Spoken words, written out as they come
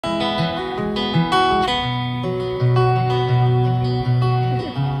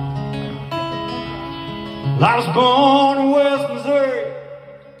was born in West Missouri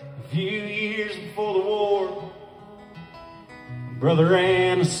a few years before the war. My brother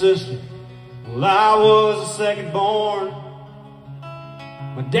and a sister, well, I was the second born.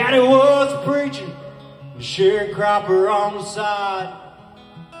 My daddy was a preacher, a sharecropper on the side.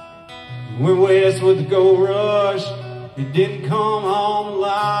 He went west with the gold rush, he didn't come home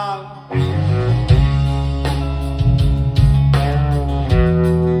alive.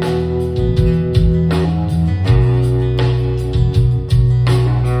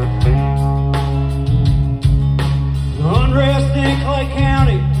 Unrest in Kenlake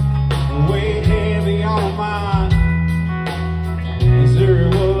County weighed heavy on my mind. Missouri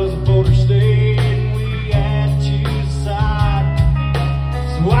was a border state and we had to choose a side.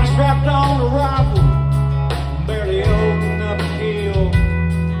 So I strapped on a rifle and barely opened up a hill.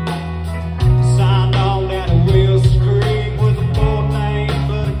 Signed on down to Wilson Creek with a boy named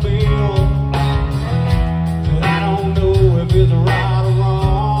Buddy Bill. But I don't know if it's right or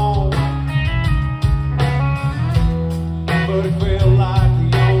wrong, but it felt like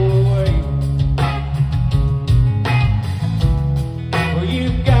the only way. Well,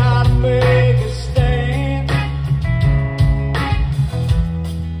 you've got to make a stand.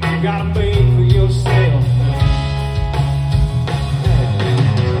 You got to make for yourself.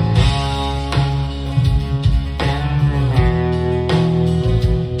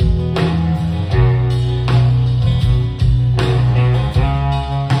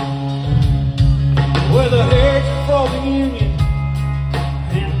 With a hatred for the Union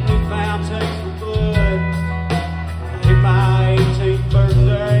and a newfound taste for blood, I hit my 18th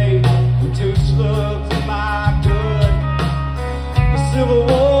birthday with 2 slugs in my gut. The Civil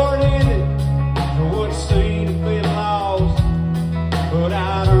War ended for what seemed to be lost, but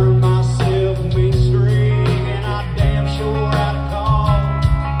I'd earned myself a mean streak and I damn sure had a cause.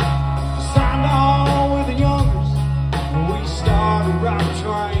 I signed on with the youngers when we started robbing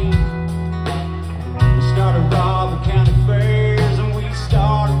trains. We started robbing county fairs and we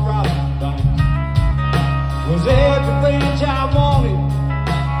started robbing banks. Was it revenge I wanted,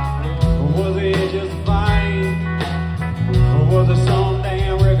 or was it just fame? Or was it some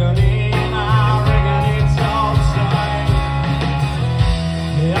damn reckoning? I reckon it's all the same.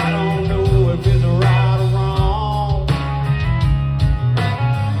 Yeah, I don't know if it's right or wrong,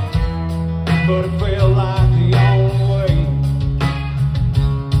 but it felt like the only way.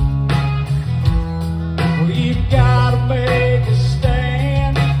 Well, you've got to make a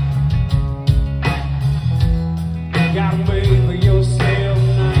stand. You got to make for yourself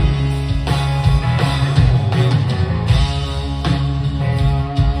now.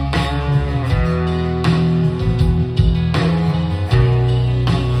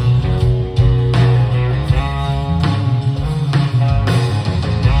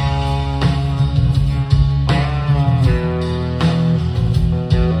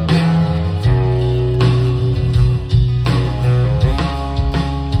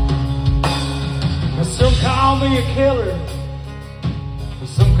 Some call me a killer,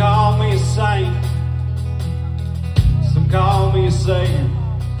 some call me a saint, some call me a savior,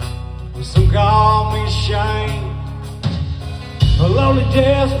 some call me a shame. A lonely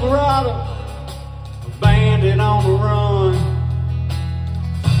desperado, a bandit on the run.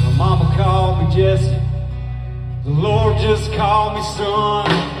 My mama called me Jesse, the Lord just called me son.